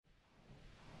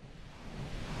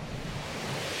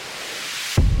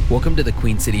Welcome to the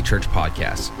Queen City Church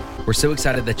Podcast. We're so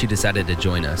excited that you decided to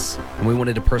join us, and we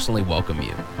wanted to personally welcome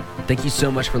you. Thank you so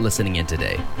much for listening in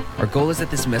today. Our goal is that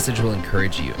this message will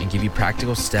encourage you and give you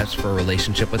practical steps for a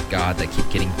relationship with God that keep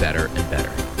getting better and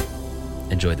better.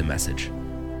 Enjoy the message.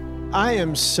 I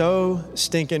am so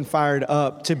stinking fired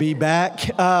up to be back.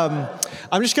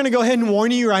 I'm just going to go ahead and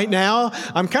warn you right now.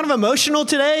 I'm kind of emotional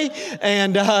today,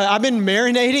 and I've been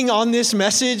marinating on this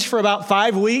message for about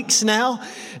 5 weeks now.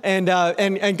 And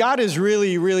God has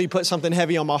really put something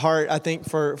heavy on my heart, I think,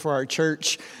 for our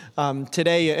church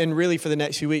today and really for the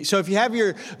next few weeks. So if you have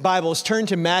your Bibles, turn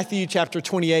to Matthew chapter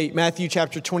 28. Matthew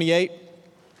chapter 28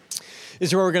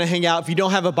 is where we're going to hang out. If you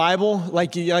don't have a Bible,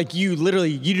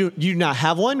 you do not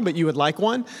have one, but you would like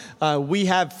one, we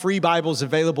have free Bibles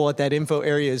available at that info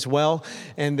area as well.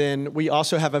 And then we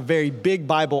also have a very big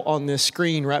Bible on this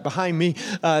screen right behind me.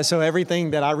 So everything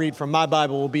that I read from my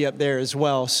Bible will be up there as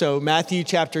well. So Matthew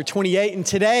chapter 28. And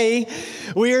today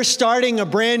we are starting a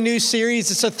brand new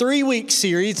series. It's a 3-week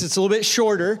series. It's a little bit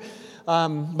shorter,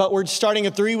 but we're starting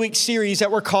a 3-week series that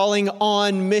we're calling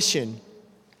On Mission.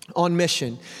 On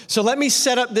mission. So let me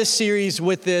set up this series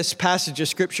with this passage of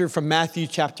scripture from Matthew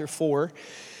chapter 4.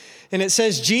 And it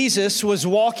says, Jesus was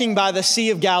walking by the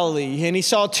Sea of Galilee, and he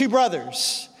saw 2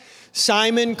 brothers,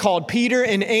 Simon called Peter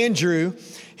and Andrew,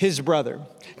 his brother,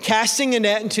 casting a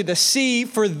net into the sea,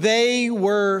 for they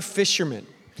were fishermen.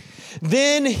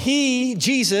 Then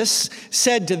Jesus,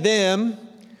 said to them,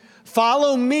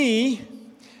 "Follow me,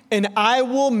 and I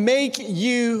will make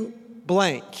you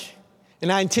blank."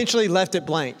 And I intentionally left it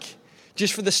blank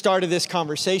just for the start of this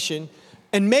conversation.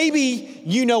 And maybe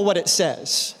you know what it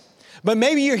says, but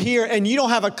maybe you're here and you don't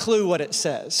have a clue what it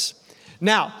says.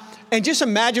 Now, and just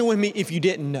imagine with me if you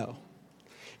didn't know.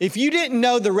 If you didn't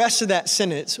know the rest of that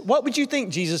sentence, what would you think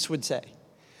Jesus would say?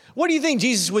 What do you think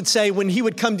Jesus would say when he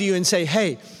would come to you and say,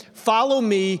 "Hey, follow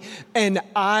me and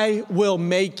I will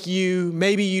make you,"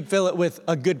 maybe you'd fill it with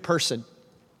 "a good person.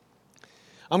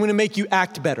 I'm going to make you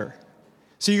act better.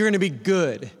 So you're going to be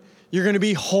good. You're going to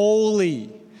be holy.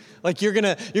 Like you're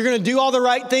going to do all the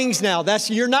right things now.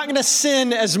 You're not going to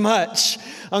sin as much.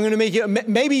 I'm going to make you."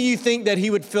 Maybe you think that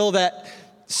he would fill that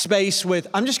space with,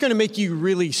 "I'm just going to make you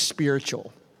really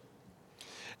spiritual.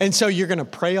 And so you're going to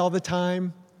pray all the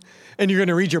time, and you're going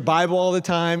to read your Bible all the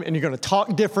time, and you're going to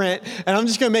talk different, and I'm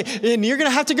just going to and you're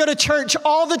going to have to go to church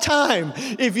all the time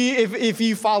if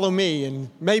you follow me."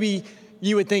 And maybe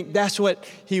you would think that's what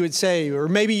he would say. Or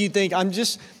maybe you think,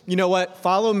 you know what,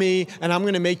 follow me and I'm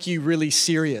going to make you really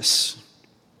serious.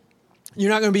 You're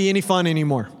not going to be any fun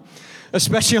anymore,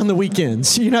 especially on the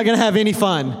weekends. You're not going to have any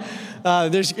fun.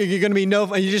 You're going to be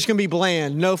you're just going to be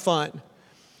bland, no fun.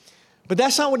 But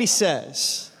that's not what he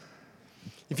says.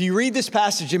 If you read this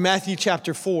passage in Matthew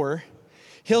chapter 4,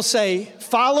 he'll say,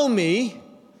 "Follow me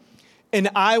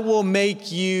and I will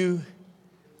make you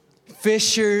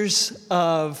fishers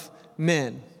of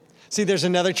men." See, there's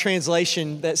another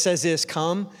translation that says this: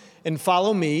 "Come and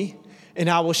follow me, and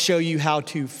I will show you how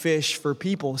to fish for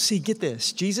people." See, get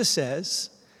this. Jesus says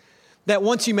that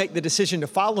once you make the decision to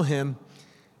follow him,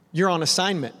 you're on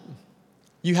assignment.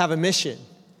 You have a mission.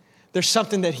 There's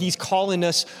something that he's calling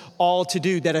us all to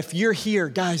do, that if you're here,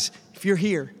 guys, if you're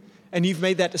here and you've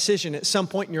made that decision at some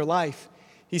point in your life,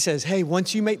 he says, "Hey,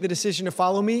 once you make the decision to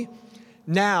follow me,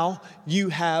 now you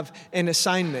have an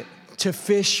assignment to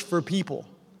fish for people."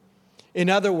 In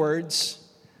other words,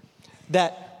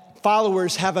 that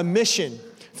followers have a mission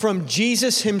from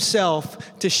Jesus himself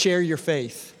to share your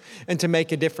faith and to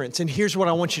make a difference. And here's what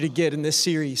I want you to get in this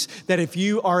series, that if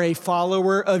you are a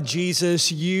follower of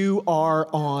Jesus, you are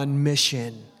on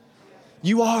mission.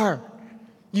 You are.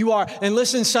 And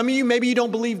listen, some of you, maybe you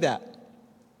don't believe that.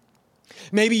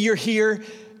 Maybe you're here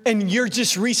and you're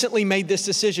just recently made this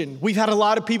decision. We've had a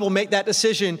lot of people make that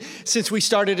decision since we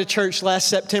started a church last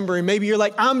September. And maybe you're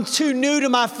like, "I'm too new to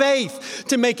my faith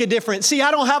to make a difference. See, I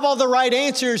don't have all the right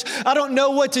answers. I don't know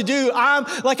what to do. I'm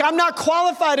not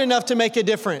qualified enough to make a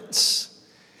difference."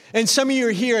 And some of you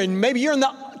are here and maybe you're in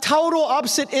the total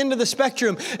opposite end of the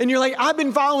spectrum. And you're like, "I've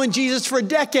been following Jesus for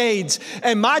decades.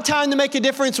 And my time to make a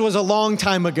difference was a long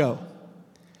time ago.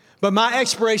 But my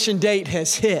expiration date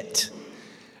has hit.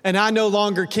 And I no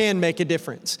longer can make a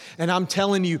difference." And I'm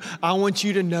telling you, I want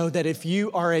you to know that if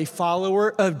you are a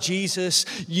follower of Jesus,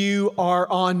 you are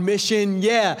on mission.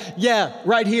 Yeah,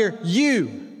 right here.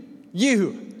 You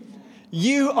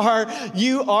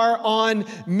are on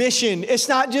mission. It's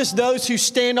not just those who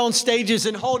stand on stages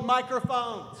and hold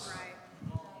microphones.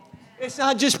 It's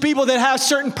not just people that have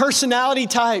certain personality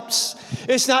types.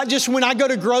 It's not just when I go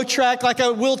to Grow Track like I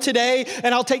will today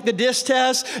and I'll take the DISC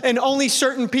test and only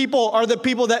certain people are the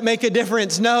people that make a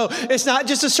difference. No, it's not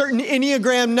just a certain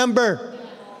Enneagram number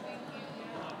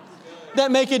that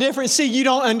make a difference. See, you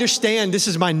don't understand. This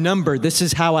is my number. This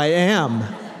is how I am.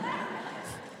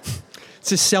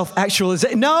 It's a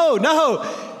self-actualization.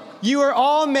 No. You are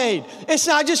all made. It's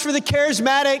not just for the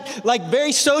charismatic, like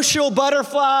very social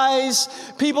butterflies,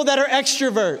 people that are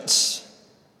extroverts.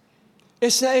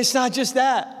 It's not just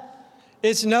that.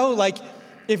 It's like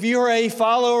if you're a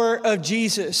follower of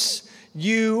Jesus,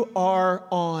 you are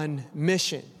on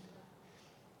mission.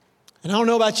 And I don't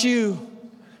know about you,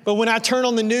 but when I turn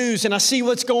on the news and I see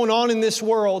what's going on in this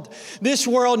world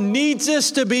needs us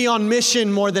to be on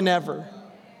mission more than ever.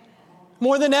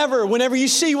 More than ever, whenever you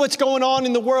see what's going on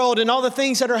in the world and all the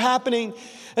things that are happening,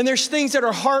 and there's things that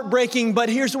are heartbreaking, but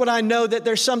here's what I know, that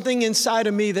there's something inside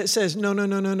of me that says,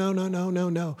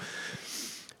 no.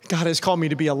 God has called me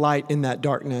to be a light in that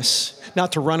darkness,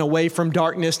 not to run away from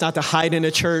darkness, not to hide in a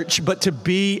church, but to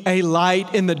be a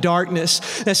light in the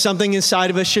darkness. That something inside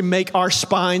of us should make our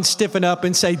spine stiffen up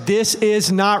and say, this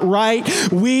is not right.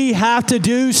 We have to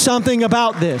do something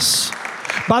about this.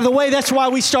 By the way, that's why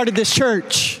we started this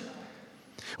church.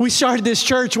 We started this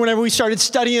church whenever we started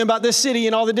studying about this city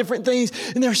and all the different things.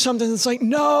 And there's something that's like,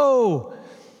 no.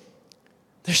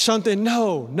 There's something,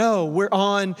 no. We're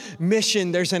on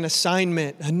mission. There's an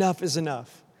assignment. Enough is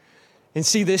enough. And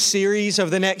see, this series of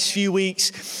the next few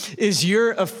weeks is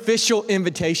your official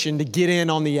invitation to get in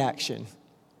on the action.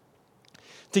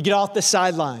 To get off the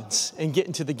sidelines and get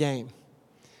into the game.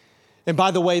 And by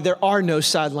the way, there are no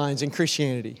sidelines in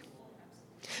Christianity.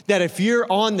 That if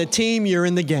you're on the team, you're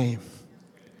in the game.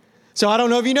 So I don't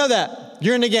know if you know that.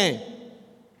 You're in the game.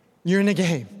 You're in the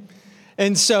game.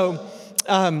 And so,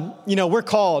 we're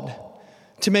called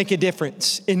to make a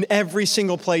difference in every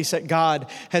single place that God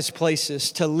has placed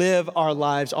us, to live our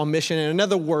lives on mission. And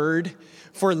another word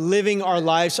for living our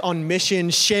lives on mission,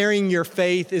 sharing your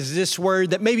faith, is this word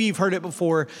that maybe you've heard it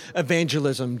before,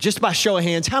 evangelism. Just by show of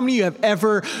hands, how many of you have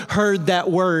ever heard that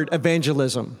word,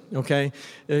 evangelism? Okay?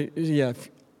 Yeah,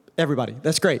 everybody.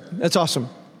 That's great. That's awesome.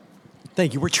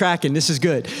 Thank you. We're tracking. This is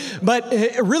good. But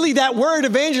really, that word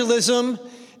evangelism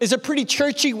is a pretty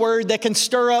churchy word that can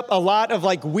stir up a lot of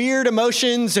like weird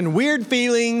emotions and weird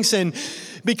feelings, and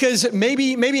because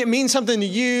maybe it means something to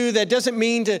you that doesn't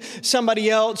mean to somebody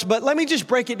else. But let me just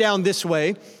break it down this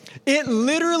way. It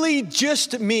literally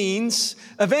just means,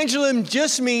 evangelism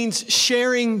just means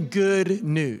sharing good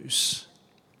news.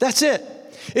 That's it.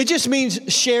 It just means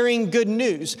sharing good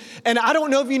news. And I don't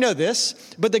know if you know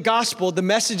this, but the gospel, the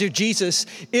message of Jesus,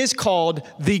 is called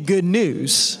the good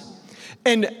news.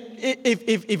 And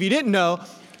if you didn't know,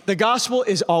 the gospel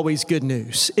is always good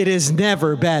news. It is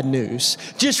never bad news.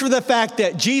 Just for the fact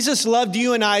that Jesus loved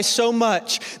you and I so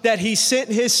much that he sent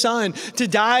his son to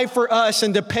die for us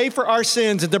and to pay for our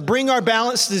sins and to bring our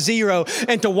balance to zero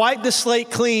and to wipe the slate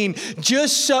clean.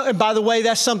 Just so, and by the way,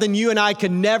 that's something you and I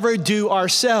could never do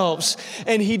ourselves.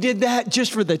 And he did that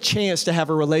just for the chance to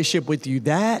have a relationship with you.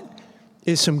 That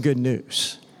is some good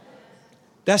news.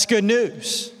 That's good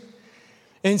news.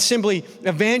 And simply,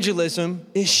 evangelism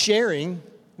is sharing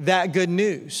that good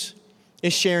news,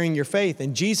 is sharing your faith.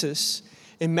 And Jesus,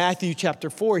 in Matthew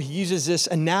chapter 4, he uses this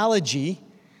analogy,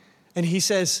 and he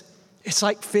says, it's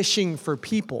like fishing for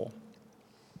people.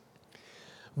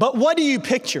 But what do you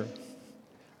picture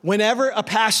whenever a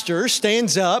pastor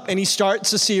stands up and he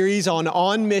starts a series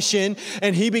on mission,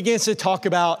 and he begins to talk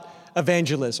about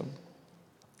evangelism?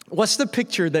 What's the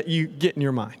picture that you get in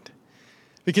your mind?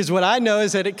 Because what I know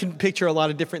is that it can picture a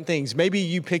lot of different things. Maybe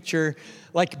you picture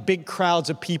like big crowds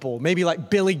of people, maybe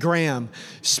like Billy Graham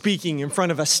speaking in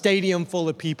front of a stadium full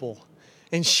of people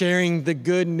and sharing the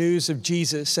good news of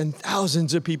Jesus, and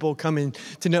thousands of people coming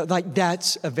to know, like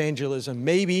that's evangelism.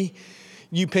 Maybe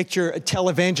you picture a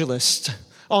televangelist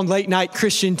on late night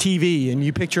Christian TV, and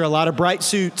you picture a lot of bright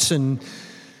suits and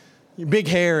big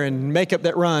hair and makeup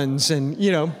that runs, and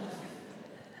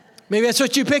maybe that's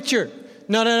what you picture.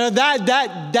 No,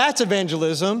 that's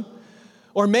evangelism.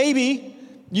 Or maybe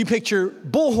you picture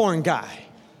bullhorn guy,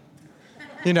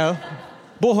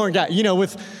 bullhorn guy,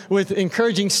 with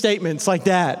encouraging statements like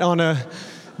that on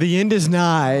the end is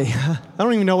nigh. I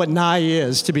don't even know what nigh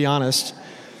is, to be honest.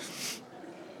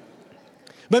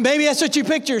 But maybe that's what you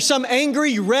picture, some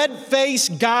angry,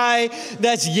 red-faced guy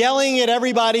that's yelling at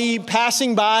everybody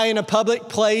passing by in a public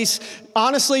place,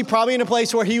 honestly, probably in a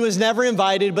place where he was never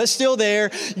invited, but still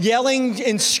there, yelling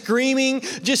and screaming,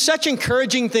 just such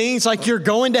encouraging things like you're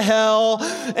going to hell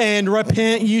and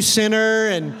repent, you sinner,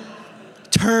 and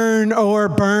turn or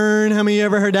burn. How many of you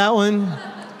ever heard that one?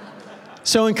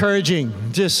 So encouraging.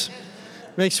 Just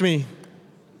makes me.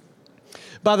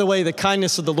 By the way, the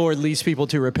kindness of the Lord leads people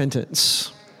to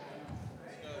repentance.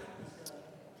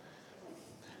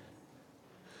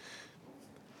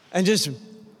 And just,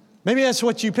 maybe that's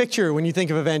what you picture when you think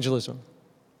of evangelism.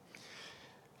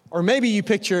 Or maybe you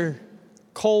picture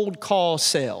cold call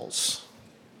sales.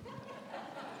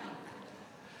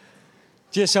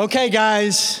 Just, okay,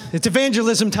 guys, it's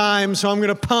evangelism time, so I'm going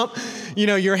to pump,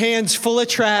 your hands full of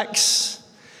tracts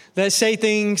that say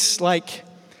things like,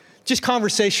 just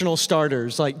conversational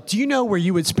starters, like, do you know where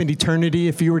you would spend eternity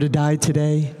if you were to die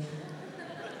today?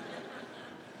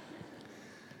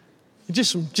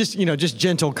 Just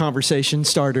gentle conversation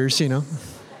starters,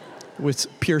 with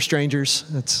pure strangers.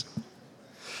 That's,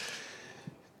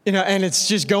 and it's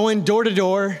just going door to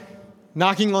door,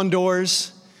 knocking on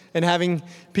doors, and having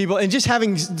people, and just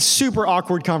having super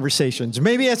awkward conversations.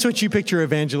 Maybe that's what you picture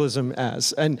evangelism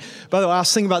as. And by the way, I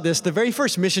was thinking about this. The very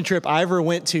first mission trip I ever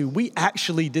went to, we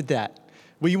actually did that.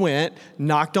 We went,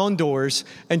 knocked on doors,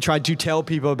 and tried to tell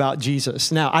people about Jesus.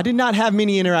 Now, I did not have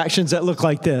many interactions that looked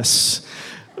like this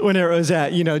when it was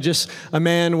at, just a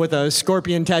man with a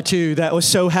scorpion tattoo that was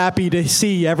so happy to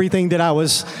see everything that I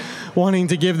was wanting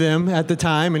to give them at the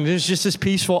time. And it was just this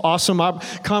peaceful, awesome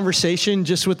conversation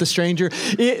just with the stranger.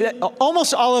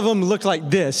 Almost all of them looked like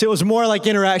this. It was more like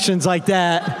interactions like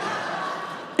that.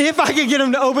 If I could get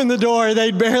them to open the door,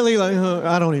 they'd barely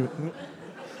I don't even.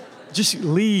 Just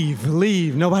leave.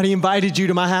 Nobody invited you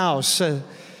to my house.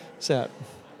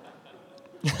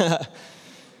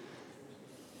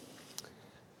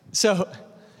 So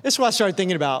this is what I started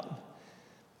thinking about.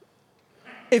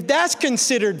 If that's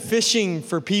considered fishing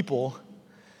for people,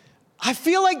 I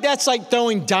feel like that's like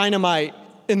throwing dynamite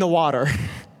in the water.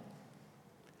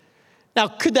 Now,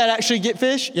 could that actually get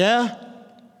fish? Yeah.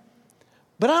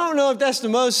 But I don't know if that's the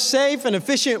most safe and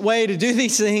efficient way to do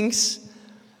these things.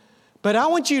 But I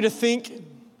want you to think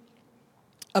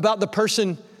about the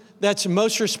person that's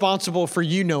most responsible for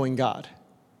you knowing God.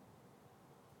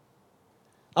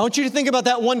 I want you to think about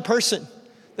that one person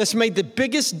that's made the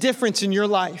biggest difference in your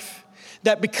life.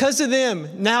 That because of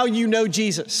them, now you know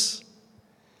Jesus.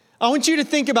 I want you to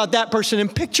think about that person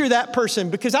and picture that person,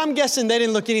 because I'm guessing they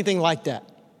didn't look anything like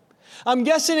that. I'm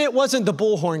guessing it wasn't the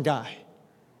bullhorn guy.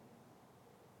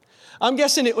 I'm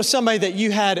guessing it was somebody that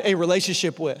you had a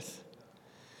relationship with.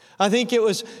 I think it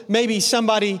was maybe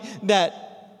somebody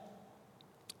that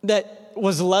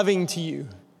was loving to you,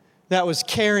 that was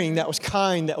caring, that was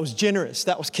kind, that was generous,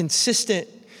 that was consistent,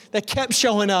 that kept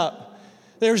showing up.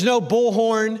 There's no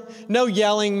bullhorn, no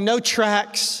yelling, no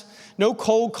tracts, no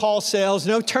cold call sales,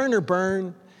 no turn or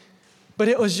burn. But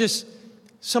it was just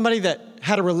somebody that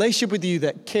had a relationship with you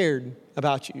that cared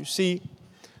about you. See,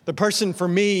 the person for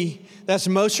me that's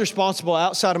most responsible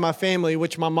outside of my family,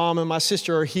 which my mom and my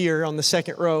sister are here on the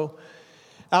second row,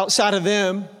 outside of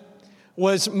them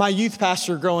was my youth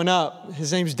pastor growing up.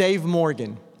 His name's Dave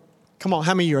Morgan. Come on,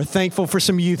 how many of you are thankful for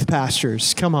some youth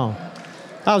pastors? Come on.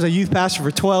 I was a youth pastor for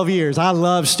 12 years. I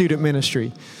love student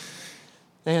ministry.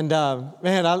 And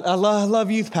I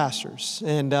love youth pastors.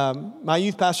 And my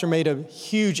youth pastor made a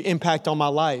huge impact on my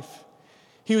life.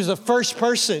 He was the first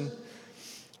person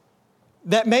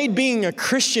that made being a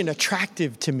Christian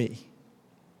attractive to me.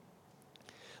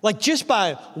 Like just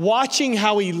by watching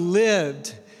how he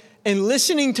lived and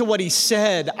listening to what he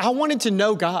said, I wanted to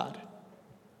know God.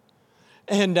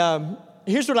 And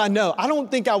here's what I know. I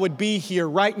don't think I would be here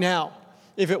right now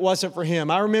if it wasn't for him.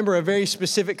 I remember a very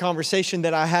specific conversation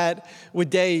that I had with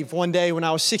Dave one day when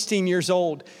I was 16 years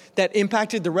old that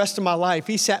impacted the rest of my life.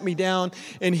 He sat me down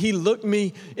and he looked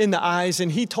me in the eyes and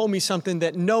he told me something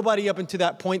that nobody up until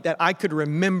that point that I could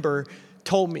remember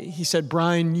told me. He said,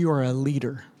 "Brian, you are a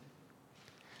leader."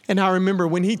 And I remember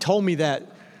when he told me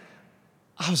that,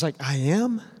 I was like, I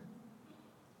am?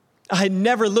 I had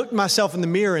never looked myself in the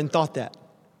mirror and thought that.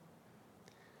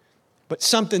 But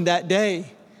something that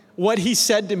day, what he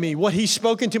said to me, what he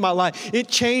spoke into my life, it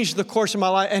changed the course of my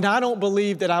life. And I don't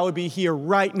believe that I would be here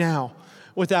right now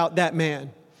without that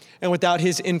man and without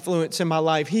his influence in my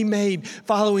life. He made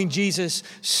following Jesus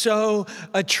so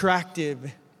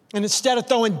attractive. And instead of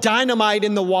throwing dynamite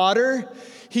in the water,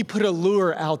 he put a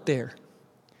lure out there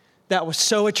that was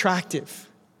so attractive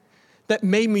that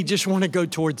made me just want to go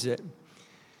towards it.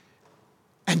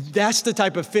 And that's the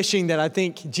type of fishing that I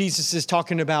think Jesus is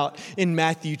talking about in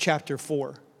Matthew chapter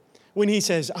 4. When he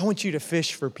says, I want you to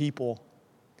fish for people.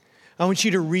 I want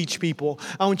you to reach people.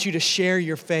 I want you to share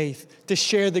your faith, to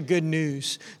share the good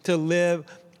news, to live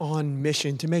on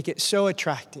mission, to make it so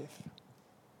attractive.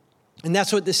 And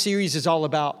that's what this series is all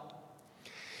about.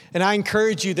 And I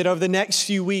encourage you that over the next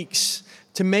few weeks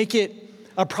to make it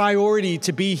a priority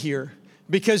to be here,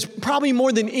 because probably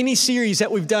more than any series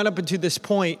that we've done up until this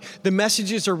point, the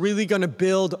messages are really going to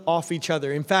build off each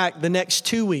other. In fact, the next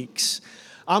 2 weeks,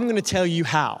 I'm going to tell you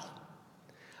how.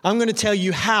 I'm going to tell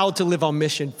you how to live on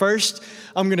mission. First,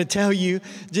 I'm going to tell you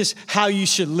just how you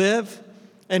should live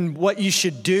and what you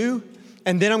should do.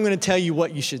 And then I'm going to tell you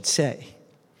what you should say.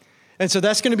 And so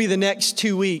that's going to be the next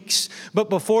 2 weeks. But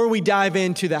before we dive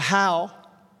into the how,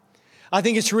 I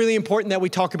think it's really important that we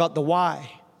talk about the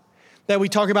why. That we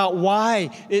talk about why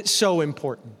it's so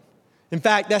important. In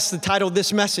fact, that's the title of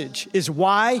this message, is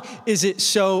why is it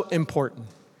so important?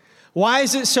 Why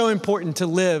is it so important to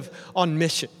live on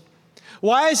mission?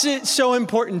 Why is it so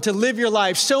important to live your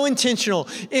life so intentional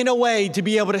in a way to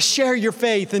be able to share your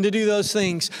faith and to do those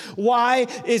things? Why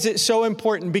is it so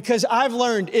important? Because I've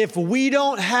learned if we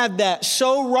don't have that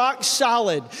so rock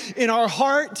solid in our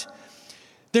heart,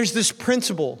 there's this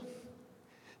principle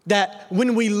that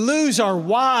when we lose our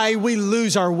why, we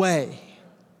lose our way.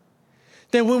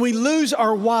 That when we lose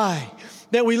our why,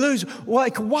 that we lose,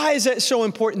 like, why is that so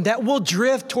important? That we'll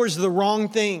drift towards the wrong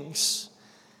things.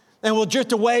 And we'll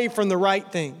drift away from the right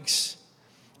things.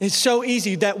 It's so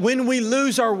easy that when we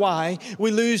lose our why,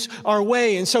 we lose our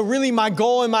way. And so really my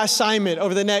goal and my assignment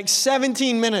over the next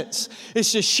 17 minutes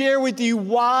is to share with you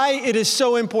why it is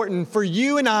so important for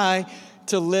you and I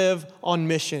to live on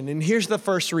mission. And here's the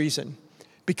first reason.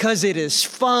 Because it is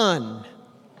fun.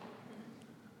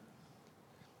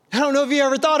 I don't know if you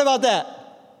ever thought about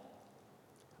that.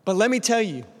 But let me tell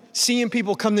you, seeing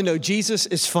people come to know Jesus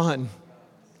is fun.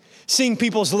 Seeing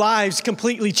people's lives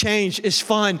completely change is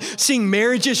fun. Seeing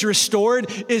marriages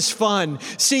restored is fun.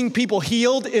 Seeing people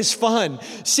healed is fun.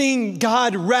 Seeing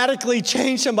God radically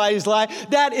change somebody's life,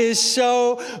 that is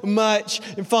so much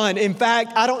fun. In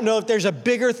fact, I don't know if there's a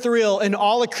bigger thrill in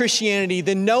all of Christianity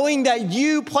than knowing that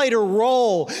you played a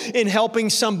role in helping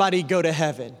somebody go to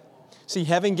heaven. See,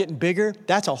 heaven getting bigger,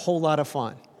 that's a whole lot of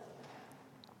fun.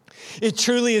 It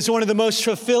truly is one of the most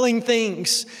fulfilling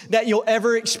things that you'll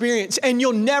ever experience, and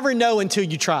you'll never know until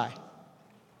you try.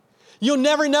 You'll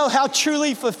never know how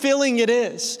truly fulfilling it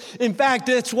is. In fact,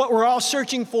 that's what we're all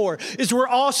searching for, is we're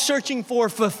all searching for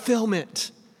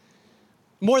fulfillment.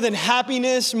 More than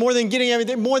happiness, more than getting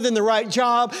everything, more than the right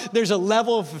job, there's a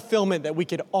level of fulfillment that we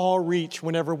could all reach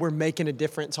whenever we're making a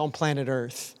difference on planet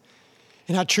Earth.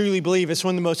 And I truly believe it's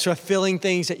one of the most fulfilling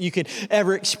things that you could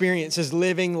ever experience is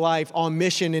living life on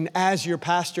mission. And as your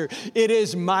pastor, it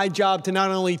is my job to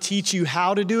not only teach you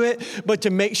how to do it, but to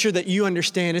make sure that you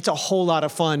understand it's a whole lot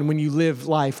of fun when you live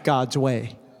life God's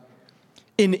way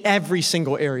in every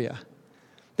single area.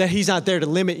 That He's not there to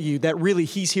limit you, that really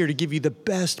He's here to give you the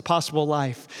best possible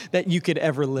life that you could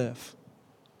ever live.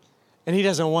 And He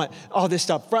doesn't want all this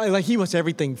stuff, like He wants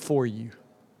everything for you.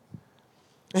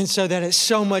 And so that it's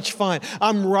so much fun.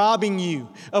 I'm robbing you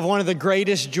of one of the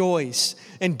greatest joys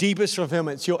and deepest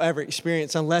fulfillments you'll ever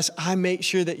experience unless I make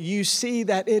sure that you see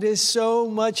that it is so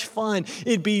much fun.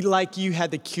 It'd be like you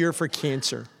had the cure for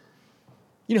cancer.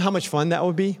 You know how much fun that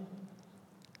would be?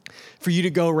 For you to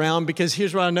go around, because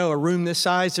here's what I know, a room this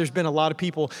size, there's been a lot of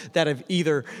people that have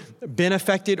either been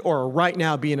affected or are right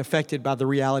now being affected by the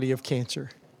reality of cancer.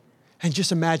 And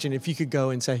just imagine if you could go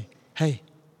and say, hey,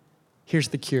 here's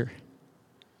the cure.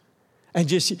 And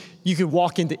just, you could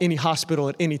walk into any hospital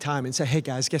at any time and say, hey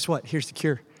guys, guess what? Here's the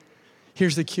cure.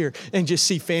 Here's the cure. And just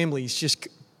see families just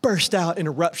burst out in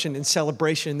eruption and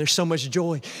celebration. There's so much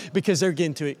joy because they're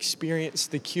getting to experience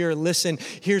the cure. Listen,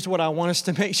 here's what I want us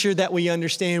to make sure that we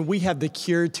understand. We have the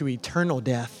cure to eternal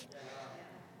death.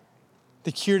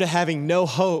 The cure to having no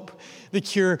hope. The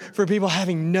cure for people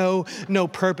having no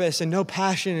purpose and no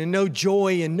passion and no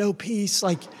joy and no peace.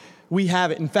 Like, we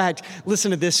have it. In fact,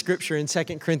 listen to this scripture in 2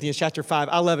 Corinthians chapter 5.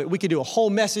 I love it. We could do a whole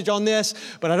message on this,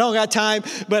 but I don't got time,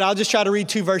 but I'll just try to read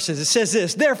 2 verses. It says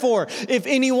this, therefore, if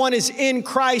anyone is in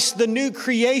Christ, the new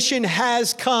creation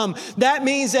has come. That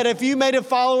means that if you made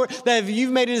if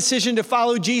you've made a decision to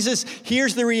follow Jesus,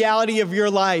 here's the reality of your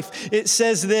life. It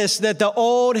says this, that the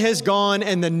old has gone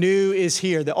and the new is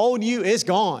here. The old you is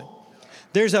gone.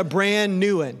 There's a brand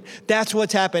new one. That's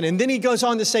what's happened. And then he goes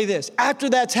on to say this, after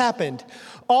that's happened,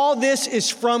 all this is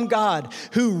from God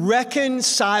who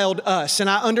reconciled us. And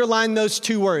I underline those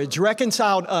 2 words,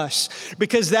 reconciled us,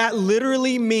 because that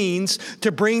literally means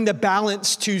to bring the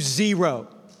balance to 0.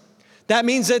 That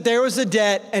means that there was a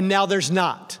debt and now there's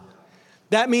not.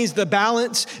 That means the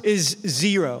balance is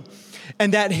 0.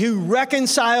 and that who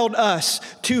reconciled us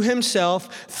to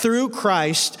himself through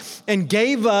Christ and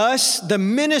gave us the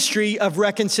ministry of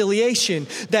reconciliation,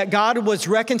 that God was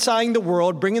reconciling the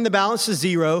world, bringing the balance to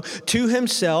zero to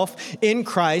himself in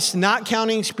Christ, not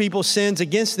counting people's sins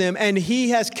against them, and he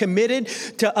has committed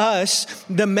to us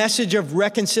the message of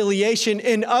reconciliation.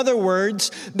 In other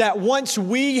words, that once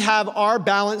we have our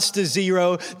balance to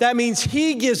zero, that means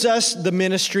he gives us the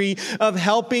ministry of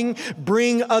helping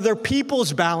bring other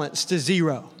people's balance to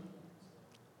zero.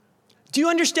 Do you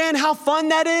understand how fun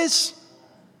that is?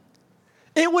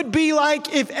 It would be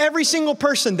like if every single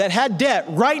person that had debt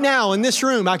right now in this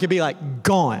room, I could be like,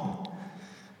 gone.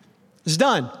 It's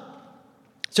done.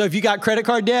 So if you got credit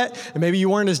card debt and maybe you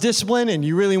weren't as disciplined and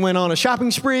you really went on a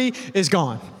shopping spree, it's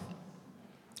gone.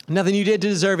 Nothing you did to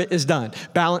deserve it is done.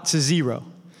 Balance is zero.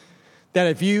 That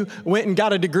if you went and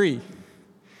got a degree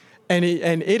and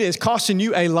it is costing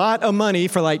you a lot of money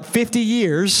for like 50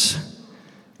 years,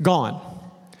 gone.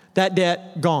 That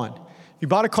debt, gone. You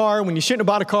bought a car when you shouldn't have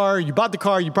bought a car. You bought the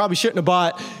car you probably shouldn't have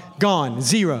bought. Gone.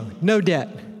 Zero. No debt.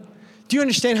 Do you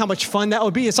understand how much fun that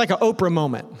would be? It's like an Oprah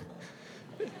moment.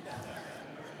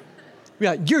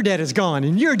 Yeah, your debt is gone,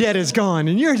 and your debt is gone,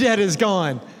 and your debt is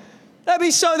gone.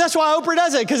 That's why Oprah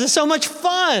does it, because it's so much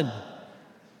fun.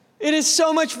 It is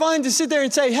so much fun to sit there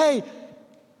and say, hey,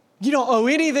 you don't owe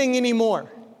anything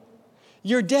anymore.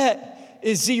 Your debt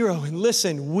is zero. And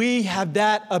listen, we have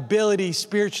that ability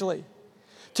spiritually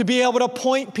to be able to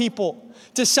point people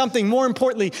to something. More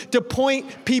importantly, to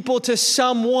point people to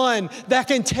someone that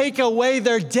can take away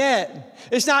their debt.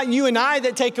 It's not you and I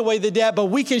that take away the debt, but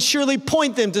we can surely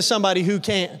point them to somebody who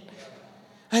can.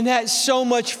 And that's so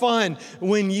much fun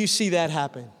when you see that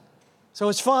happen. So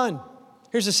it's fun.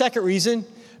 Here's the second reason,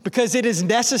 because it is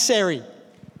necessary.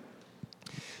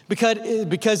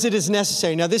 Because it is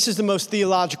necessary. Now, this is the most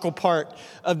theological part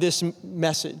of this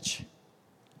message.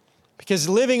 Because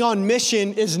living on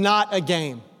mission is not a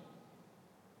game.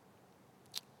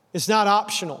 It's not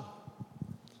optional.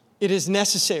 It is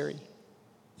necessary.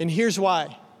 And here's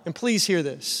why. And please hear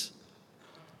this.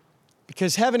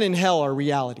 Because heaven and hell are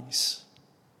realities.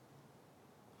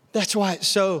 That's why it's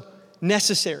so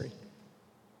necessary.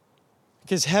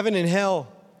 Because heaven and hell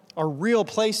are real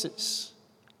places.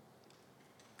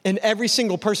 And every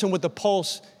single person with a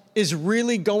pulse is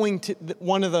really going to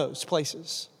one of those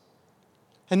places.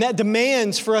 And that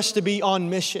demands for us to be on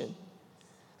mission.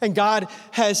 And God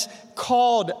has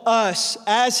called us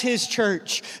as his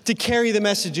church to carry the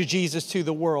message of Jesus to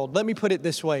the world. Let me put it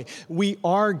this way. We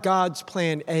are God's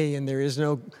plan A, and there is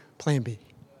no plan B.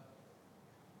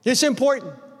 It's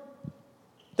important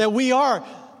that we are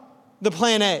the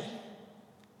plan A.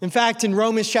 In fact, in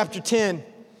Romans chapter 10,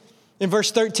 in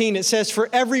verse 13, it says, "For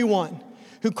everyone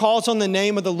who calls on the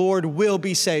name of the Lord will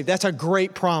be saved." That's a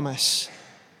great promise.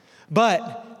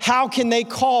 But how can they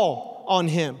call on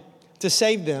him to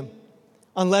save them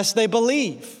unless they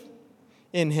believe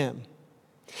in him?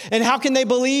 And how can they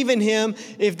believe in him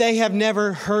if they have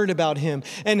never heard about him?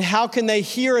 And how can they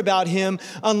hear about him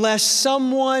unless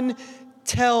someone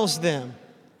tells them?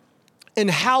 And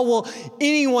how will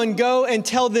anyone go and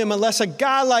tell them unless a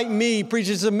guy like me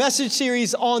preaches a message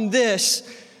series on this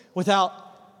without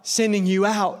sending you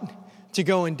out to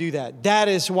go and do that? That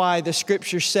is why the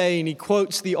scriptures say, and he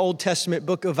quotes the Old Testament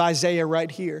book of Isaiah right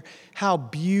here, how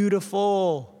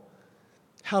beautiful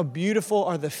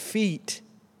are the feet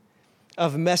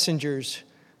of messengers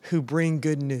who bring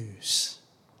good news.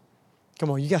 Come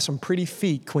on, you got some pretty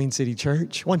feet, Queen City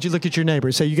Church. Why don't you look at your neighbor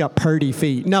and say, you got purty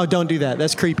feet? No, don't do that.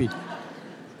 That's creepy.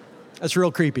 That's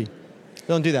real creepy.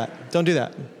 Don't do that. Don't do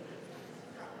that.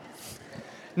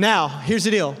 Now, here's the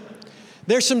deal.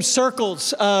 There's some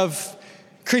circles of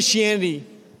Christianity,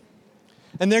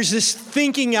 and there's this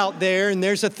thinking out there, and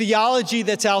there's a theology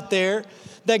that's out there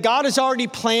that God has already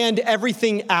planned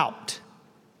everything out.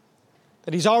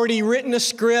 That he's already written a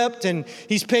script, and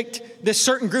he's picked this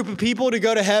certain group of people to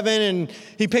go to heaven, and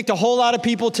he picked a whole lot of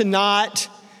people to not.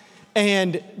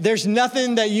 And there's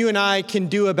nothing that you and I can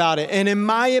do about it. And in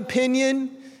my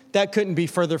opinion, that couldn't be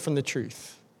further from the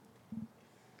truth.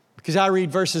 Because I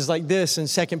read verses like this in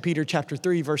 2 Peter chapter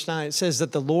 3, verse 9. It says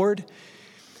that the Lord,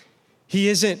 he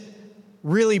isn't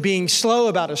really being slow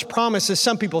about his promises.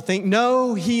 Some people think,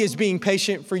 no, he is being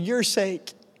patient for your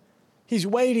sake. He's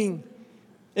waiting.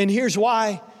 And here's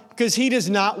why. Because he does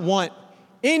not want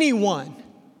anyone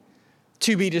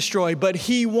to be destroyed, but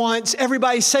he wants,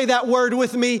 everybody say that word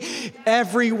with me,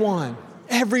 everyone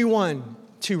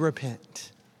to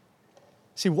repent.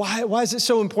 See, why is it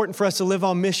so important for us to live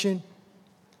on mission?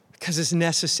 Because it's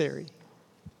necessary.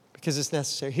 Because it's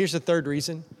necessary. Here's the third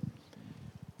reason.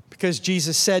 Because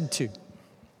Jesus said to.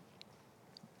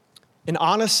 And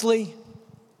honestly,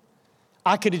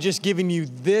 I could have just given you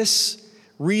this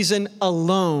reason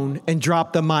alone and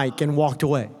dropped the mic and walked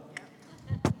away.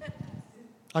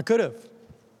 I could have.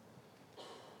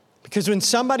 Because when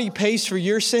somebody pays for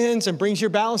your sins and brings your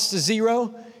balance to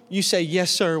zero, you say, yes,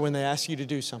 sir, when they ask you to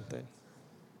do something.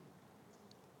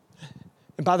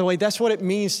 And by the way, that's what it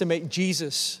means to make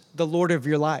Jesus the Lord of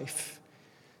your life.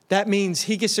 That means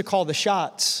he gets to call the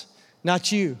shots,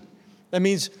 not you. That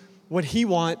means what he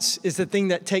wants is the thing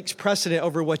that takes precedent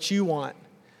over what you want.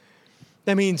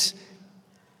 That means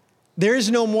there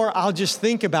is no more, I'll just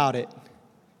think about it.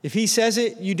 If he says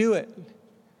it, you do it.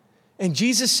 And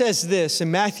Jesus says this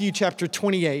in Matthew chapter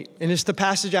 28, and it's the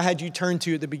passage I had you turn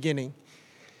to at the beginning.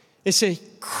 It's a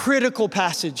critical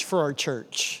passage for our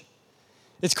church.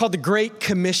 It's called the Great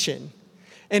Commission.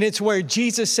 And it's where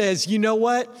Jesus says, you know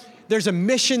what? There's a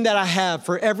mission that I have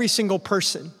for every single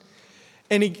person.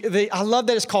 And I love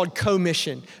that it's called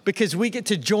co-mission because we get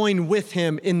to join with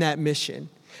him in that mission.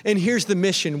 And here's the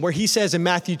mission where he says in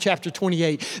Matthew chapter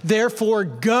 28, therefore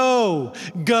go.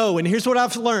 And here's what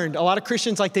I've learned. A lot of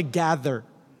Christians like to gather.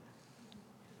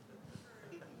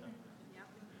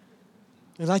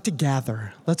 They like to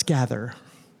gather. Let's gather.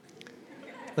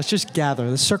 Let's just gather.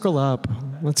 Let's circle up.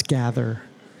 Let's gather.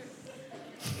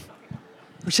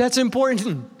 Which that's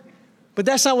important. But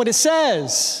that's not what it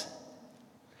says.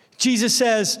 Jesus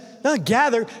says, no,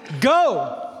 gather,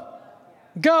 go.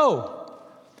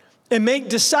 And make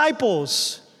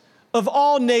disciples of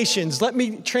all nations. Let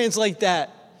me translate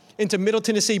that into Middle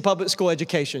Tennessee public school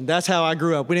education. That's how I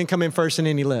grew up. We didn't come in first in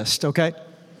any list, okay?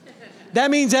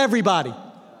 That means everybody.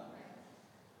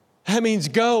 That means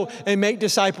go and make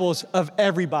disciples of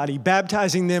everybody,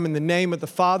 baptizing them in the name of the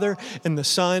Father and the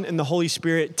Son and the Holy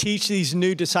Spirit. Teach these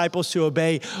new disciples to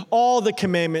obey all the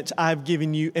commandments I've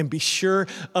given you, and be sure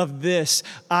of this: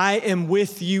 I am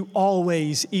with you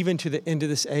always, even to the end of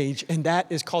this age. And that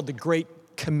is called the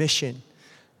Great Commission,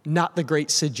 not the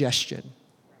Great Suggestion.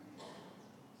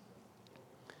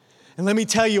 And let me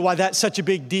tell you why that's such a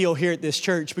big deal here at this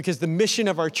church, because the mission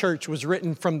of our church was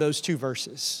written from those two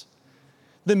verses.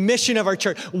 The mission of our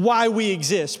church, why we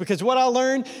exist. Because what I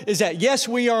learned is that, yes,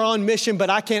 we are on mission, but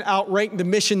I can't outrank the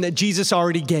mission that Jesus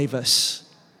already gave us.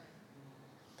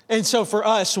 And so for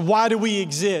us, why do we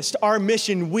exist? Our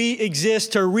mission, we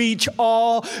exist to reach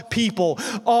all people,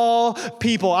 all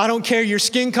people. I don't care your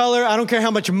skin color. I don't care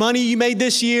how much money you made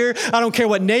this year. I don't care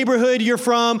what neighborhood you're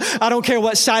from. I don't care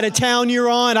what side of town you're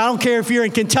on. I don't care if you're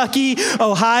in Kentucky,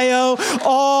 Ohio,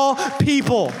 all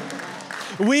people.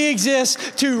 We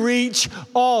exist to reach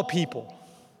all people.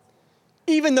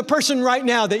 Even the person right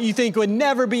now that you think would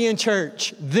never be in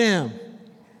church, them.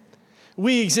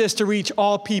 We exist to reach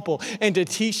all people and to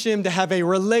teach them to have a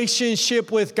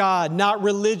relationship with God, not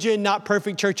religion, not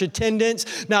perfect church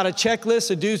attendance, not a checklist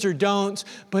of do's or don'ts,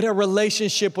 but a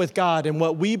relationship with God. And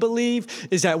what we believe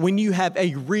is that when you have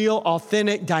a real,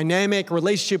 authentic, dynamic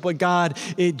relationship with God,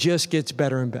 it just gets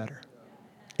better and better.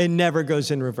 It never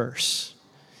goes in reverse.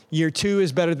 Year 2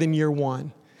 is better than year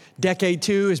 1. Decade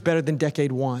 2 is better than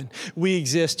decade 1. We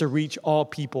exist to reach all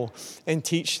people and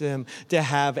teach them to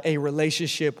have a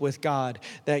relationship with God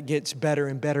that gets better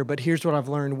and better. But here's what I've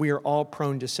learned. We are all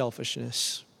prone to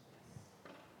selfishness.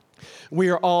 We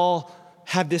are all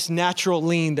have this natural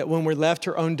lean that when we're left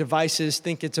to our own devices,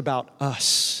 think it's about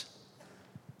us.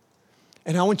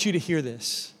 And I want you to hear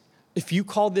this. If you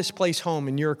call this place home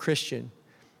and you're a Christian,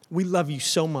 we love you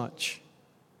so much.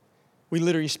 We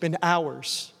literally spend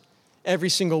hours every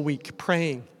single week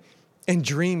praying and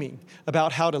dreaming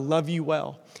about how to love you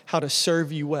well, how to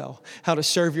serve you well, how to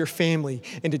serve your family,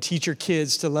 and to teach your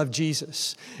kids to love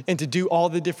Jesus, and to do all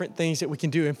the different things that we can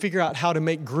do, and figure out how to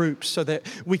make groups so that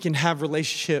we can have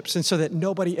relationships and so that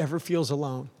nobody ever feels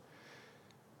alone.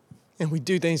 And we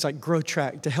do things like Grow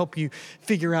Track to help you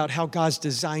figure out how God's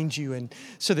designed you, and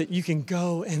so that you can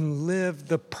go and live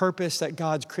the purpose that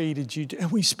God's created you to.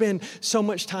 And we spend so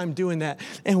much time doing that.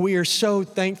 And we are so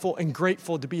thankful and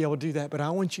grateful to be able to do that. But I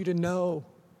want you to know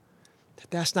that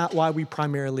that's not why we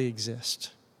primarily exist.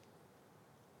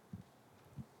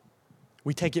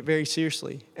 We take it very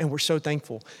seriously, and we're so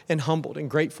thankful and humbled and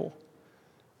grateful.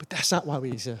 But that's not why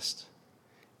we exist.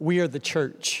 We are the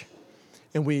church.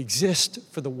 And we exist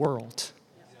for the world.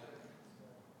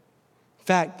 In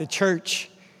fact, the church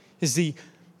is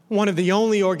one of the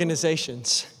only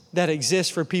organizations that exists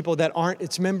for people that aren't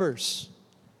its members.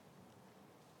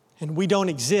 And we don't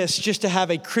exist just to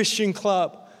have a Christian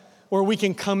club where we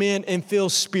can come in and feel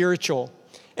spiritual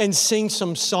and sing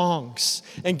some songs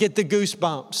and get the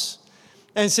goosebumps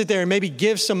and sit there and maybe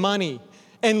give some money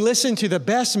and listen to the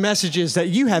best messages that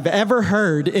you have ever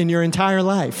heard in your entire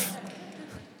life.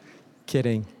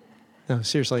 Kidding. No,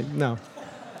 seriously, no.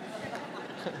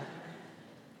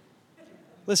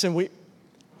 Listen,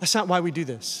 that's not why we do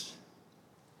this.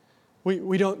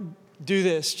 We don't do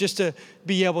this just to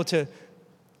be able to,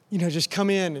 just come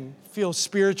in and feel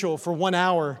spiritual for 1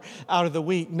 hour out of the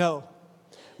week. No,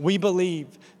 we believe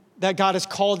that God has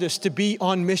called us to be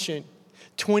on mission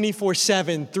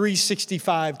 24/7,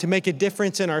 365, to make a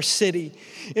difference in our city,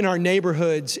 in our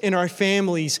neighborhoods, in our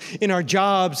families, in our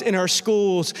jobs, in our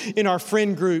schools, in our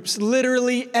friend groups,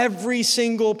 literally every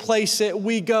single place that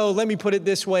we go. Let me put it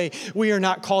this way. We are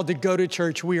not called to go to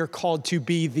church. We are called to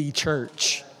be the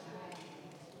church.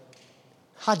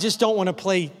 I just don't want to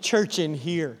play church in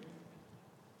here.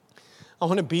 I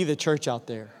want to be the church out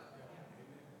there.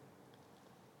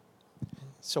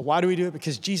 So why do we do it?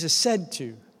 Because Jesus said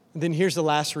to. And then here's the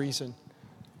last reason.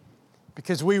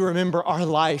 Because we remember our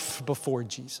life before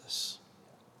Jesus.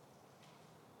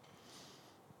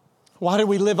 Why do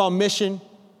we live on mission?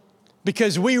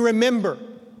 Because we remember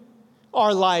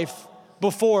our life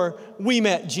before we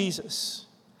met Jesus.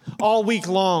 All week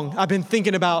long, I've been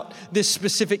thinking about this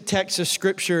specific text of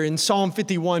Scripture in Psalm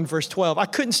 51, verse 12. I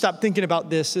couldn't stop thinking about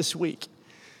this week.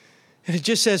 And it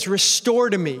just says, restore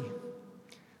to me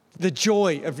the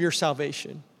joy of your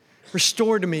salvation.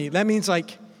 Restore to me. That means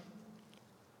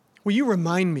will you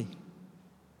remind me?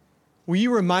 Will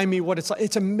you remind me what it's like?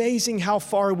 It's amazing how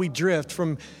far we drift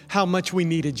from how much we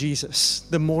needed Jesus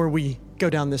the more we go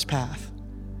down this path.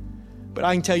 But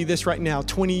I can tell you this right now,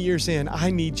 20 years in, I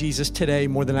need Jesus today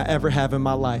more than I ever have in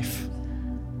my life.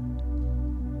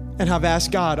 And I've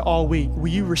asked God all week, will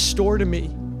you restore to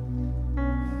me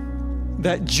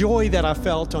that joy that I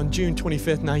felt on June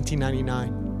 25th,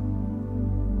 1999?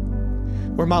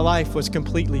 Where my life was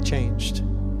completely changed.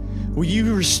 Will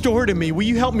you restore to me? Will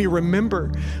you help me remember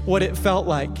what it felt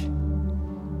like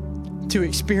to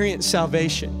experience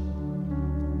salvation?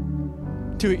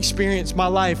 To experience my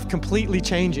life completely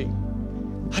changing?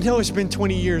 I know it's been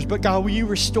 20 years, but God, will you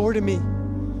restore to me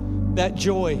that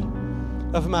joy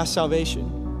of my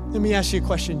salvation? Let me ask you a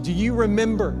question. Do you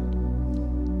remember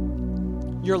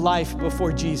your life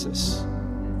before Jesus?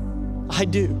 I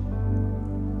do.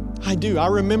 I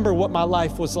remember what my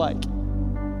life was like.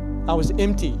 I was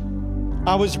empty.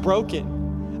 I was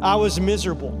broken. I was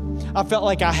miserable. I felt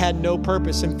like I had no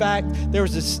purpose. In fact, that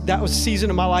was a season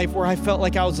of my life where I felt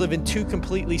like I was living two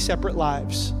completely separate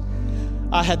lives.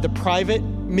 I had the private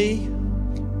me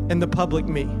and the public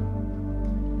me.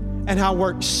 And I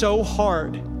worked so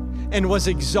hard and was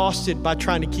exhausted by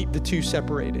trying to keep the two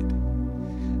separated.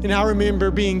 And I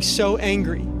remember being so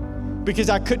angry because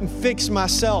I couldn't fix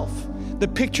myself. The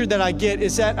picture that I get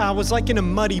is that I was like in a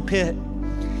muddy pit.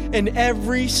 And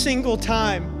every single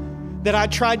time that I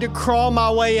tried to crawl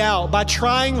my way out by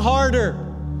trying harder,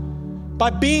 by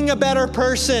being a better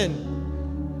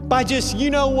person, by just,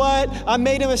 I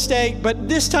made a mistake, but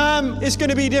this time it's going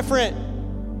to be different.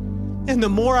 And the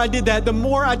more I did that, the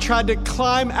more I tried to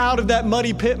climb out of that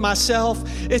muddy pit myself.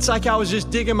 It's like I was just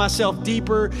digging myself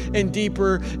deeper and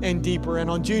deeper and deeper. And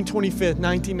on June 25th,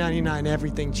 1999,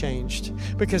 everything changed.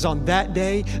 Because on that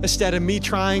day, instead of me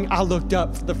trying, I looked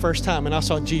up for the first time and I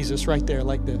saw Jesus right there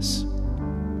like this.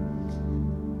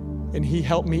 And he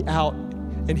helped me out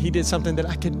and he did something that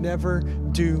I could never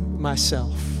do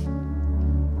myself.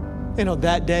 And on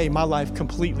that day, my life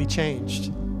completely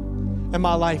changed. And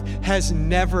my life has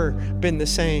never been the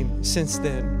same since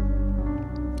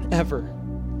then. Ever.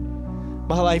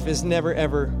 My life has never,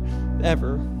 ever,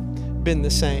 ever been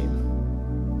the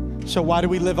same. So why do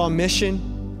we live on mission?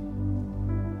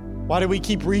 Why do we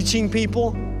keep reaching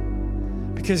people?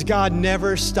 Because God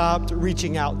never stopped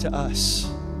reaching out to us.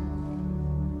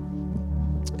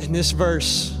 And this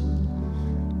verse,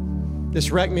 this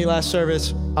wrecked me last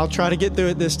service. I'll try to get through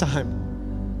it this time.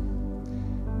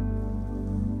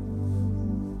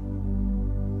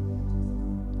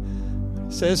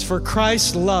 Says, for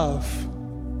Christ's love,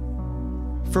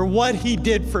 for what he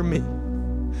did for me.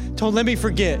 Don't let me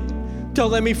forget June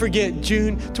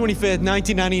 25th,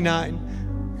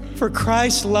 1999. For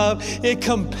Christ's love, it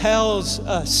compels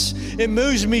us. It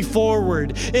moves me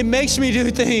forward. It makes me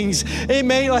do things.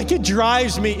 It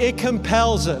drives me. It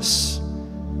compels us.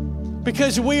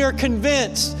 Because we are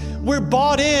convinced, we're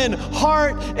bought in,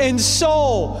 heart and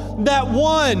soul, that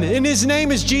one, and his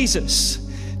name is Jesus,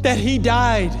 that he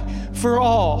died for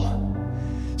all.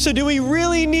 So do we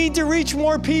really need to reach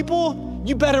more people?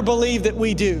 You better believe that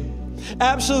we do.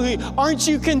 Absolutely. Aren't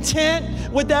you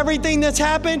content with everything that's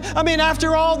happened? I mean,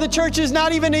 after all, the church is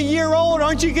not even a year old.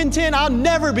 Aren't you content? I'll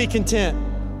never be content.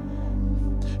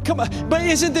 Come on. But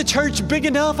isn't the church big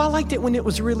enough? I liked it when it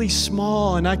was really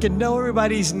small and I could know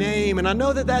everybody's name, and I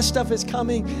know that stuff is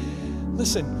coming.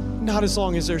 Listen, Not as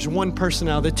long as there's one person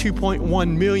out of the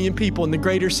 2.1 million people in the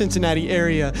greater Cincinnati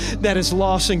area that is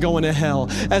lost and going to hell.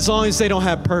 As long as they don't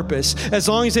have purpose, as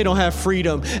long as they don't have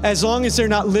freedom, as long as they're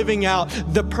not living out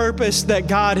the purpose that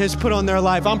God has put on their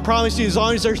life. I'm promising you, as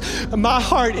long as my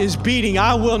heart is beating,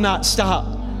 I will not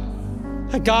stop.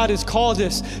 God has called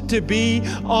us to be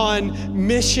on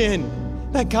mission.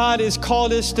 That God has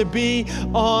called us to be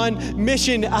on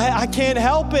mission. I can't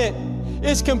help it.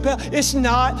 It's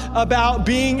not about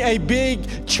being a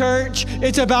big church.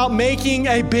 It's about making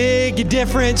a big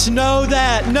difference. Know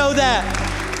that. Know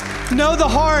that. Know the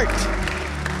heart.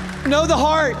 Know the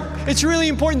heart. It's really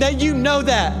important that you know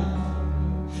that.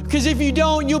 Because if you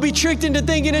don't, you'll be tricked into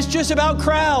thinking it's just about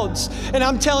crowds. And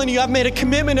I'm telling you, I've made a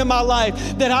commitment in my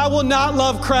life that I will not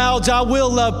love crowds. I will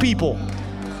love people.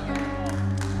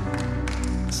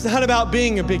 It's not about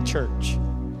being a big church.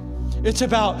 It's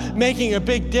about making a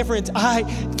big difference. I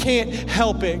can't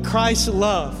help it. Christ's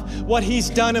love, what he's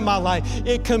done in my life,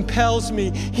 it compels me.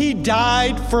 He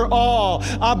died for all.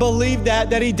 I believe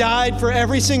that he died for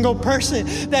every single person,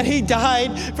 that he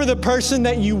died for the person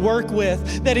that you work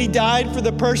with, that he died for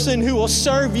the person who will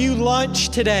serve you lunch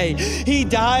today. He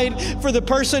died for the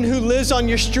person who lives on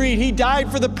your street. He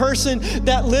died for the person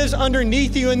that lives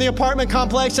underneath you in the apartment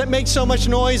complex that makes so much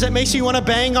noise, that makes you want to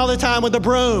bang all the time with a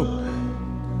broom.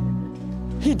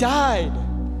 He died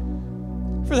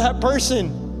for that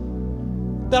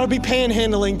person that'll be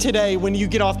panhandling today when you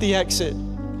get off the exit.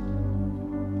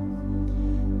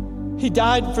 He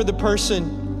died for the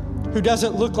person who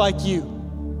doesn't look like you,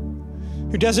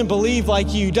 who doesn't believe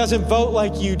like you, doesn't vote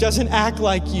like you, doesn't act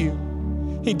like you.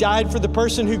 He died for the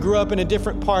person who grew up in a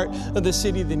different part of the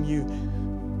city than you.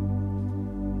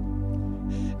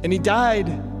 And he died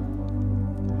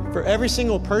for every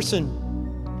single person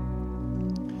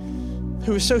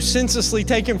who was so senselessly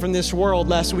taken from this world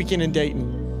last weekend in Dayton.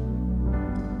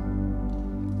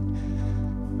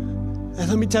 And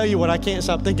let me tell you what I can't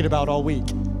stop thinking about all week.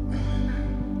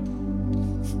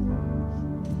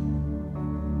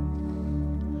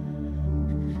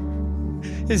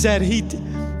 Is that he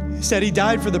said he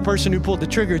died for the person who pulled the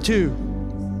trigger too.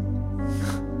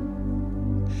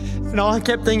 And all I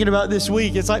kept thinking about this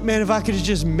week, it's like, man, if I could have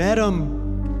just met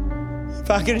him,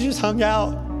 if I could have just hung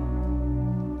out.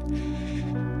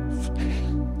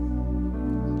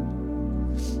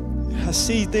 I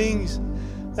see things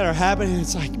that are happening.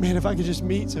 It's like, man, if I could just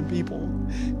meet some people.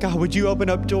 God, would you open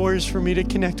up doors for me to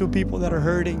connect with people that are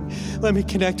hurting? Let me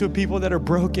connect with people that are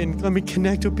broken. Let me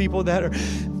connect with people that are,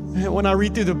 when I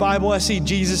read through the Bible, I see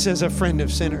Jesus as a friend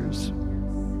of sinners.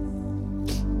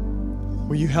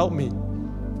 Will you help me?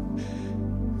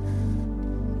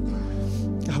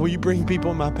 God, will you bring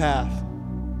people in my path?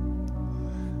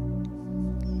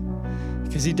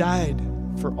 Because he died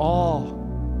for all.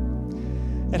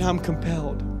 And I'm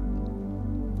compelled.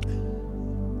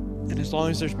 And as long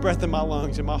as there's breath in my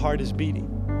lungs and my heart is beating,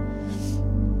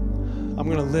 I'm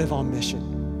going to live on mission.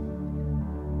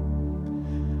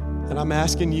 And I'm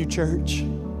asking you, church,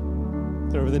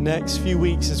 that over the next few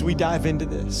weeks as we dive into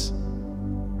this,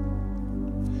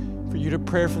 for you to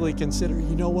prayerfully consider,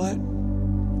 you know what?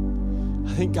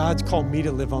 I think God's called me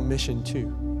to live on mission too.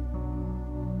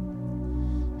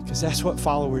 Because that's what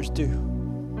followers do.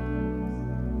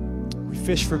 We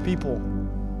fish for people.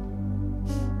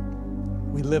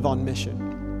 We live on mission.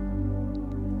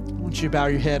 I want you to bow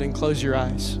your head and close your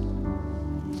eyes.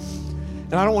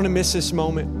 And I don't want to miss this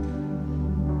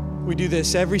moment. We do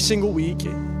this every single week.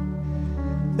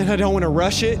 And I don't want to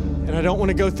rush it, and I don't want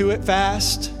to go through it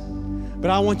fast. But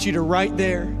I want you to right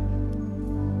there.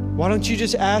 Why don't you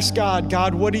just ask God,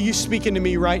 God, what are you speaking to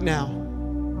me right now?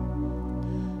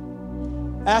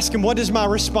 Ask him, what does my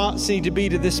response need to be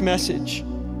to this message?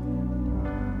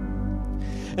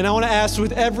 And I want to ask,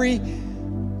 with every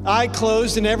eye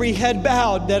closed and every head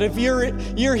bowed, that if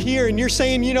you're here and you're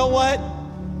saying, you know what?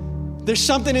 There's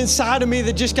something inside of me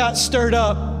that just got stirred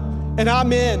up and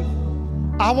I'm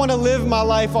in. I want to live my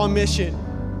life on mission.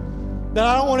 That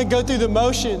I don't want to go through the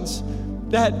motions.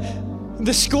 That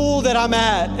the school that I'm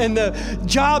at and the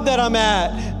job that I'm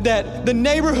at, that the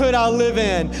neighborhood I live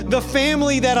in, the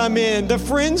family that I'm in, the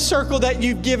friend circle that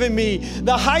you've given me,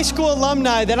 the high school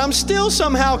alumni that I'm still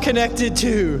somehow connected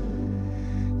to,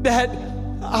 that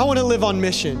I want to live on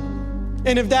mission.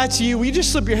 And if that's you, will you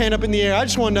just slip your hand up in the air? I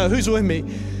just want to know who's with me,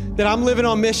 that I'm living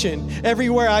on mission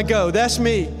everywhere I go. That's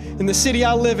me. In the city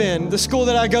I live in, the school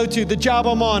that I go to, the job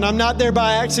I'm on. I'm not there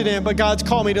by accident, but God's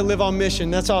called me to live on mission.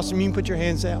 That's awesome. You can put your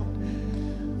hands down.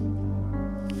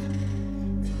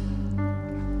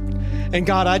 And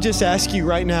God, I just ask you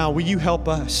right now, will you help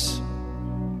us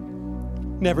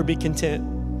never be content?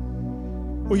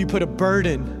 Will you put a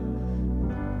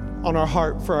burden on our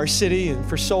heart for our city and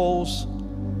for souls.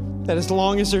 That as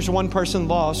long as there's one person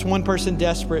lost, one person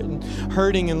desperate and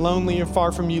hurting and lonely and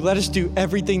far from you, let us do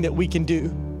everything that we can do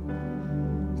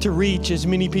to reach as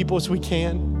many people as we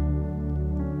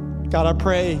can. God, I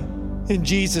pray in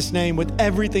Jesus' name, with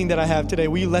everything that I have today,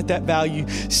 will you let that value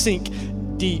sink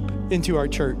deep into our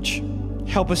church?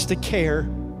 Help us to care.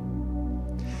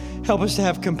 Help us to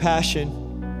have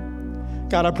compassion.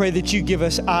 God, I pray that you give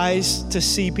us eyes to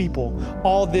see people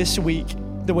all this week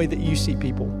the way that you see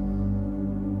people.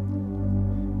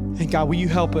 And God, will you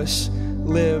help us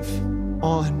live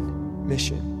on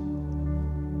mission?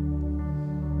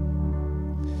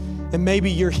 And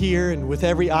maybe you're here and with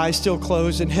every eye still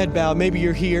closed and head bowed, maybe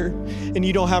you're here and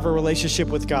you don't have a relationship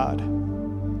with God.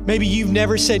 Maybe you've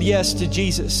never said yes to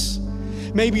Jesus.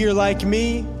 Maybe you're like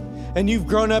me and you've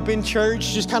grown up in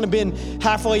church, just kind of been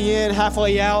halfway in,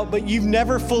 halfway out, but you've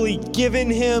never fully given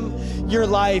him your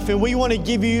life. And we want to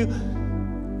give you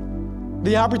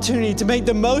the opportunity to make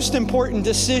the most important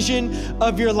decision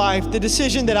of your life, the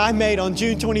decision that I made on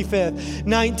June 25th,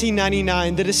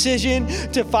 1999, the decision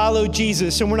to follow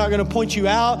Jesus. And we're not going to point you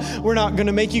out. We're not going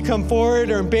to make you come forward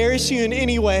or embarrass you in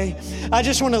any way. I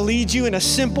just want to lead you in a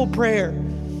simple prayer.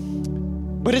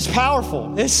 But it's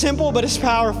powerful. It's simple, but it's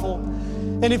powerful.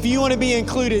 And if you want to be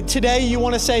included, today you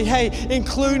want to say, hey,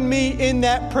 include me in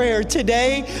that prayer.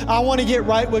 Today, I want to get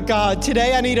right with God.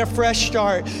 Today, I need a fresh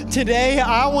start. Today,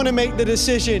 I want to make the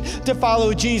decision to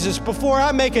follow Jesus. Before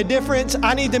I make a difference,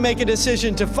 I need to make a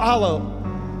decision to follow.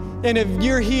 And if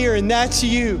you're here and that's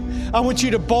you, I want you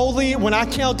to boldly, when I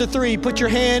count to 3, put your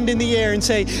hand in the air and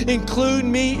say, include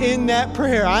me in that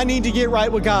prayer. I need to get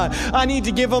right with God. I need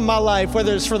to give him my life,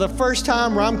 whether it's for the first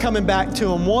time or I'm coming back to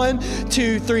him. 1,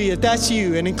 2, 3. If that's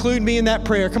you, and include me in that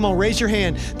prayer, come on, raise your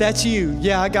hand. That's you.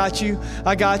 Yeah, I got you.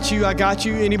 I got you. I got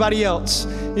you. Anybody else?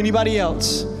 Anybody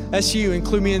else? That's you.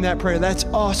 Include me in that prayer. That's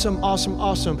awesome, awesome,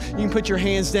 awesome. You can put your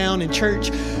hands down in church.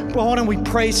 But why don't we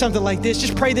pray something like this?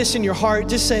 Just pray this in your heart.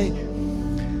 Just say,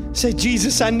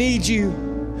 Jesus, I need you.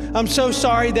 I'm so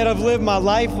sorry that I've lived my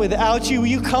life without you. Will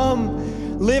you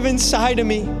come live inside of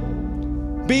me?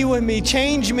 Be with me,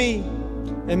 change me,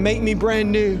 and make me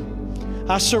brand new.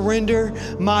 I surrender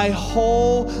my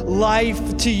whole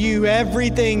life to you,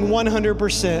 everything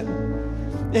 100%.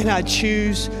 And I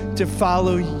choose to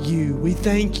follow you. We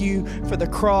thank you for the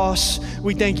cross.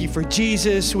 We thank you for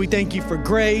Jesus. We thank you for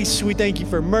grace. We thank you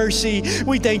for mercy.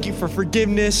 We thank you for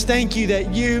forgiveness. Thank you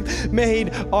that you've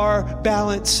made our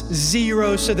balance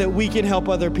 0 so that we can help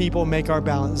other people make our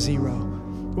balance 0.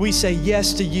 We say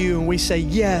yes to you, and we say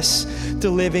yes to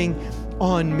living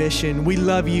on mission. We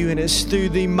love you, and it's through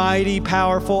the mighty,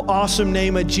 powerful, awesome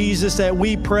name of Jesus that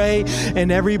we pray.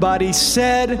 And everybody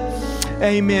said,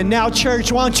 amen. Now,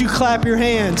 church, why don't you clap your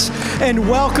hands and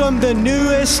welcome the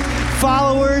newest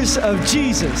followers of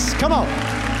Jesus. Come on.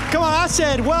 Come on. I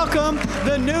said, welcome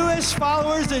the newest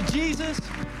followers of Jesus.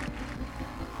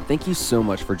 Thank you so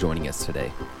much for joining us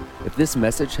today. If this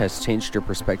message has changed your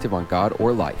perspective on God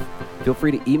or life, feel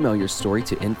free to email your story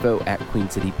to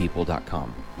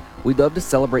info@queencitypeople.com. We'd love to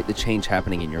celebrate the change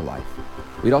happening in your life.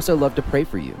 We'd also love to pray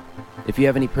for you. If you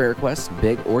have any prayer requests,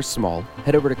 big or small,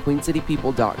 head over to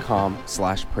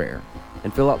queencitypeople.com/prayer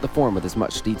and fill out the form with as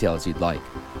much detail as you'd like.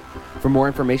 For more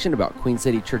information about Queen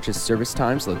City Church's service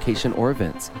times, location, or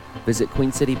events, visit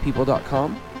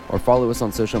queencitypeople.com or follow us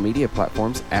on social media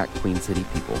platforms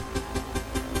 @QueenCityPeople.